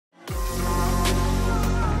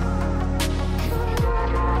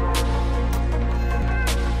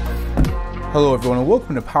Hello everyone and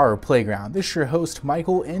welcome to Power Playground. This is your host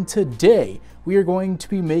Michael, and today we are going to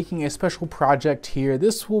be making a special project here.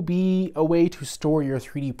 This will be a way to store your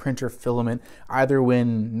 3D printer filament either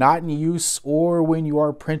when not in use or when you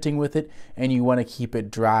are printing with it and you want to keep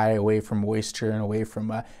it dry, away from moisture and away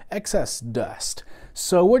from excess dust.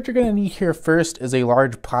 So what you're going to need here first is a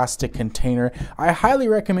large plastic container. I highly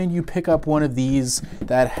recommend you pick up one of these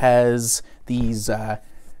that has these,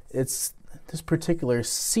 this particular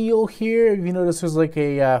seal here. You notice there's like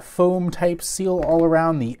a foam type seal all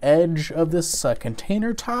around the edge of this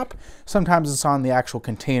container top. Sometimes it's on the actual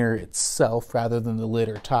container itself rather than the lid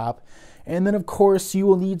or top. And then of course you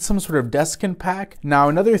will need some sort of desiccant pack. Now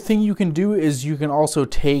another thing you can do is you can also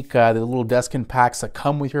take the little desiccant packs that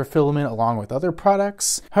come with your filament along with other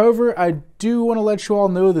products. However, I do want to let you all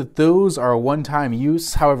know that those are a one-time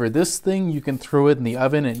use. However, this thing you can throw it in the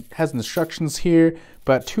oven. It has instructions here,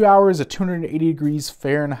 but 2 hours at 280 degrees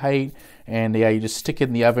Fahrenheit. And yeah, you just stick it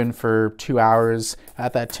in the oven for 2 hours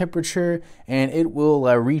at that temperature and it will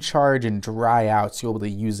recharge and dry out, so you'll be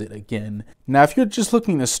able to use it again. Now, if you're just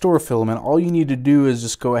looking to store filament, all you need to do is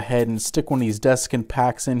just go ahead and stick one of these desiccant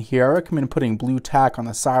packs in here. I recommend putting blue tack on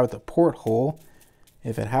the side with a porthole,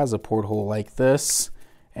 if it has a porthole like this.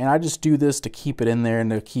 And I just do this to keep it in there and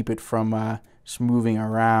to keep it from just moving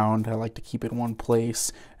around. I like to keep it in one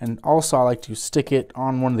place, and also I like to stick it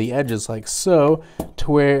on one of the edges like so,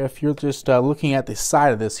 to where if you're just looking at the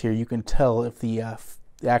side of this here, you can tell if the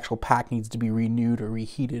actual pack needs to be renewed or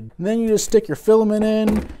reheated. And then you just stick your filament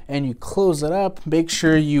in and you close it up. Make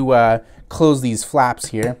sure you close these flaps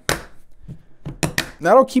here.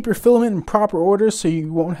 That'll keep your filament in proper order, so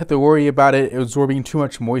you won't have to worry about it absorbing too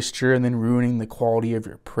much moisture and then ruining the quality of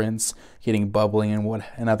your prints, getting bubbling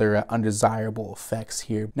and other undesirable effects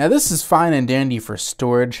here. Now this is fine and dandy for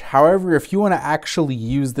storage. However, if you want to actually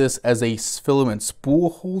use this as a filament spool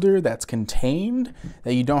holder that's contained,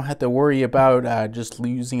 that you don't have to worry about just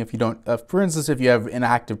using if you don't, for instance, if you have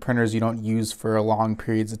inactive printers you don't use for long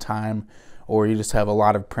periods of time, or you just have a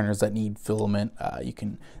lot of printers that need filament,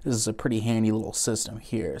 this is a pretty handy little system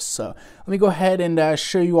here. So let me go ahead and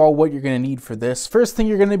show you all what you're going to need for this. First thing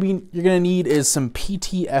you're going to need is some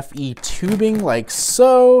PTFE tubing like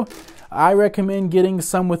so. I recommend getting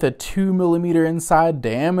some with a 2mm inside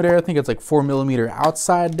diameter. I think it's like 4mm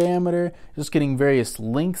outside diameter. Just getting various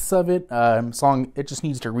lengths of it. As long it just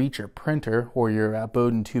needs to reach your printer or your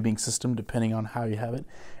Bowden tubing system, depending on how you have it.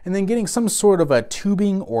 And then getting some sort of a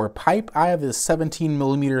tubing or pipe. I have this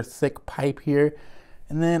 17mm thick pipe here.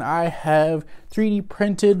 And then I have 3D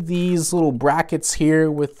printed these little brackets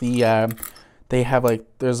here with the, they have like,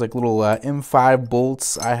 there's like little M5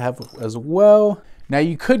 bolts I have as well. Now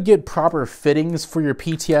you could get proper fittings for your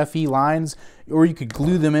PTFE lines, or you could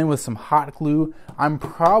glue them in with some hot glue. I'm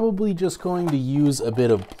probably just going to use a bit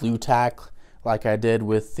of blue tack like I did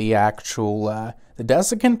with the actual the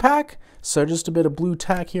desiccant pack. So just a bit of blue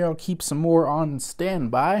tack here. I'll keep some more on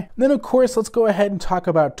standby. And then of course, let's go ahead and talk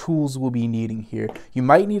about tools we'll be needing here. You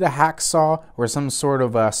might need a hacksaw or some sort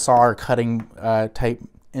of a saw or cutting type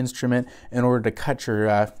instrument in order to cut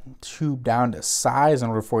your tube down to size in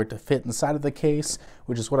order for it to fit inside of the case,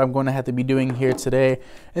 which is what I'm going to have to be doing here today.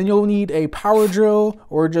 And you'll need a power drill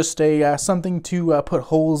or just a something to put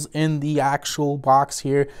holes in the actual box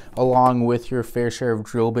here, along with your fair share of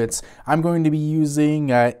drill bits. I'm going to be using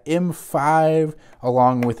M5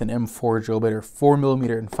 along with an M4 drill bit, or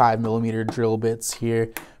 4mm and 5mm drill bits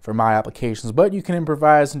here for my applications, but you can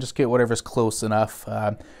improvise and just get whatever's close enough.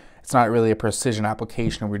 It's not really a precision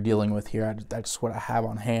application we're dealing with here. That's just what I have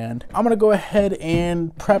on hand. I'm gonna go ahead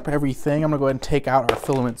and prep everything. I'm gonna go ahead and take out our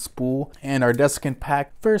filament spool and our desiccant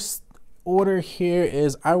pack. First order here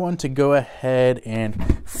is I want to go ahead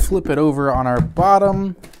and flip it over on our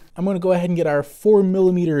bottom. I'm going to go ahead and get our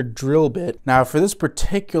 4mm drill bit. Now for this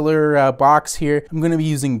particular box here, I'm going to be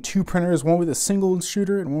using two printers, one with a single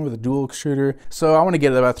extruder and one with a dual extruder. So I want to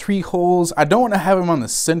get about 3 holes. I don't want to have them on the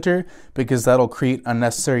center because that'll create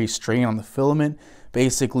unnecessary strain on the filament.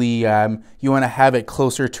 Basically, you want to have it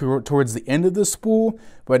closer towards the end of the spool,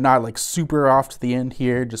 but not like super off to the end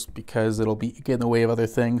here, just because it'll get in the way of other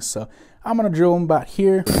things. So I'm going to drill them about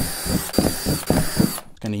here.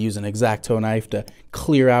 Going to use an X-Acto knife to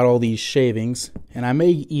clear out all these shavings, and I may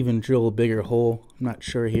even drill a bigger hole. I'm not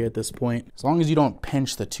sure here at this point. As long as you don't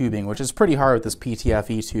pinch the tubing, which is pretty hard with this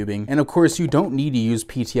PTFE tubing. And of course, you don't need to use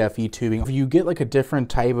PTFE tubing. If you get like a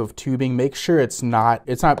different type of tubing, make sure it's not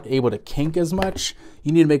able to kink as much.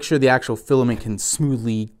 You need to make sure the actual filament can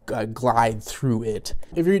smoothly glide through it.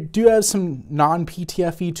 If you do have some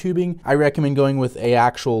non-PTFE tubing, I recommend going with a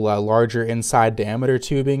actual larger inside diameter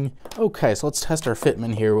tubing. Okay, so let's test our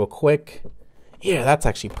fitment here real quick. Yeah, that's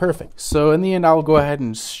actually perfect. So in the end, I'll go ahead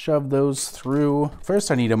and shove those through. First,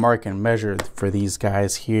 I need to mark and measure for these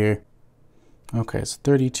guys here. Okay, so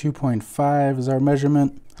 32.5 is our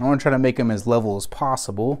measurement. I want to try to make them as level as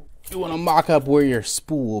possible. You want to mock up where your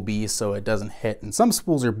spool will be so it doesn't hit. And some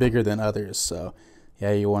spools are bigger than others, so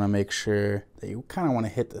yeah, you want to make sure that you kind of want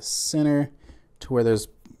to hit the center to where there's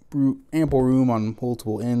ample room on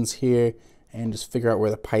multiple ends here, and just figure out where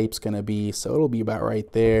the pipe's going to be. So it'll be about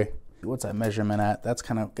right there. What's that measurement at? That's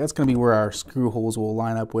going to be where our screw holes will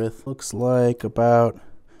line up with. Looks like about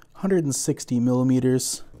 160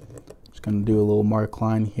 millimeters. Just going to do a little mark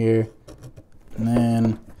line here, and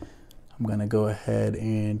then I'm going to go ahead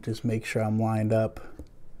and just make sure I'm lined up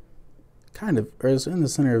kind of or as in the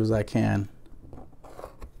center as I can.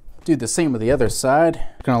 Do the same with the other side.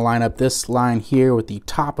 I'm going to line up this line here with the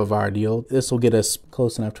top of our deal. This will get us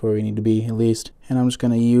close enough to where we need to be at least. And I'm just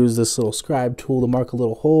going to use this little scribe tool to mark a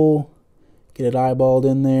little hole, get it eyeballed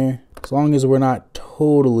in there. As long as we're not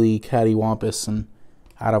totally cattywampus and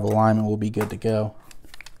out of alignment, we'll be good to go.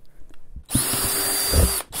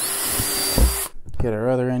 Get our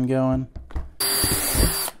other end going.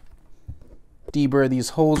 Deburr these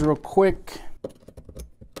holes real quick.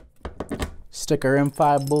 Stick our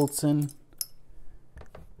M5 bolts in.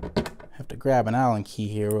 Have to grab an Allen key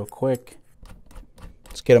here real quick.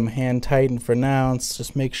 Just get them hand tightened for now. Let's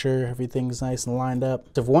just make sure everything's nice and lined up.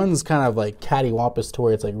 If one's kind of like cattywampus to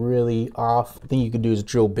where it's like really off, the thing you could do is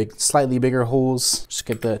drill slightly bigger holes. Just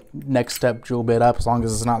get the next step drill bit up as long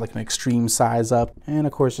as it's not like an extreme size up. And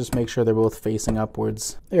of course, just make sure they're both facing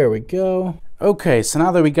upwards. There we go. Okay, so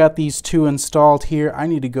now that we got these two installed here, I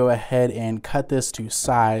need to go ahead and cut this to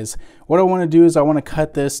size. What I want to do is I want to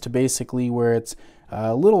cut this to basically where it's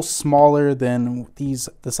a little smaller than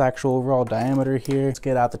this actual overall diameter here. Let's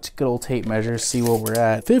get out the good old tape measure, see where we're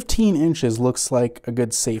at. 15 inches looks like a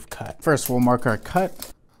good safe cut. First, we'll mark our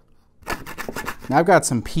cut. Now I've got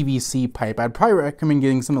some PVC pipe. I'd probably recommend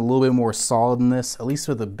getting something a little bit more solid than this, at least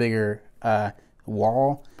with a bigger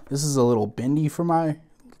wall. This is a little bendy for my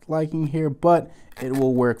liking here, but it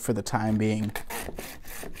will work for the time being.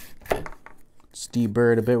 Just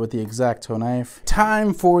deburr it a bit with the X-Acto knife.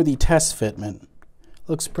 Time for the test fitment.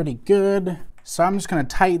 Looks pretty good. So I'm just going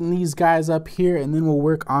to tighten these guys up here, and then we'll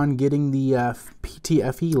work on getting the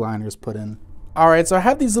PTFE liners put in. Alright, so I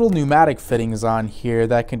have these little pneumatic fittings on here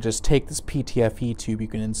that can just take this PTFE tube, you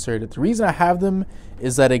can insert it. The reason I have them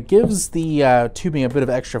is that it gives the tubing a bit of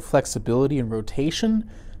extra flexibility and rotation.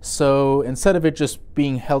 So instead of it just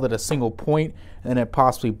being held at a single point and it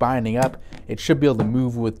possibly binding up, it should be able to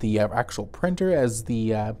move with the actual printer as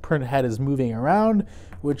the print head is moving around,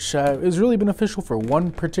 which is really beneficial for one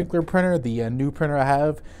particular printer, the new printer I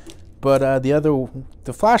have. But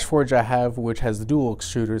the Flash Forge I have, which has the dual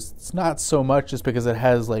extruders, it's not so much just because it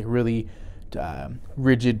has like really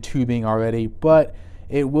rigid tubing already, but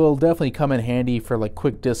it will definitely come in handy for like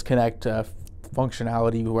quick disconnect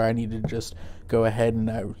functionality where I need to just go ahead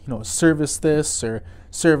and service this or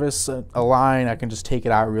service a line. I can just take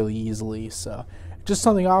it out really easily. So just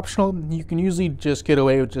something optional. You can usually just get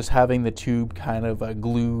away with just having the tube kind of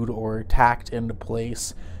glued or tacked into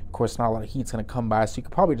place. Of course, not a lot of heat's going to come by, so you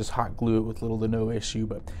could probably just hot glue it with little to no issue,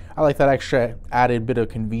 but I like that extra added bit of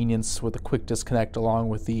convenience with a quick disconnect along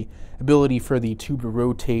with the ability for the tube to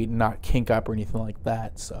rotate and not kink up or anything like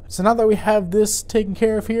that. So now that we have this taken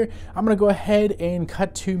care of here, I'm going to go ahead and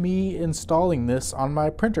cut to me installing this on my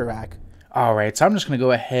printer rack. Alright, so I'm just going to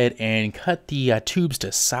go ahead and cut the tubes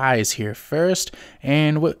to size here first,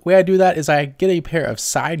 and the way I do that is I get a pair of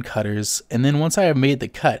side cutters, and then once I have made the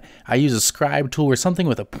cut, I use a scribe tool or something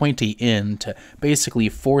with a pointy end to basically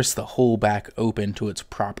force the hole back open to its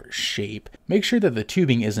proper shape. Make sure that the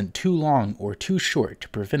tubing isn't too long or too short to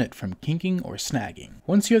prevent it from kinking or snagging.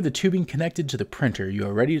 Once you have the tubing connected to the printer, you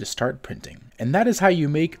are ready to start printing. And that is how you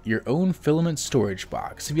make your own filament storage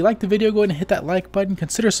box. If you liked the video, go ahead and hit that like button,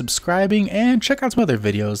 consider subscribing, and check out some other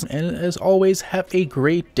videos. And as always, have a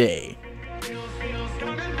great day.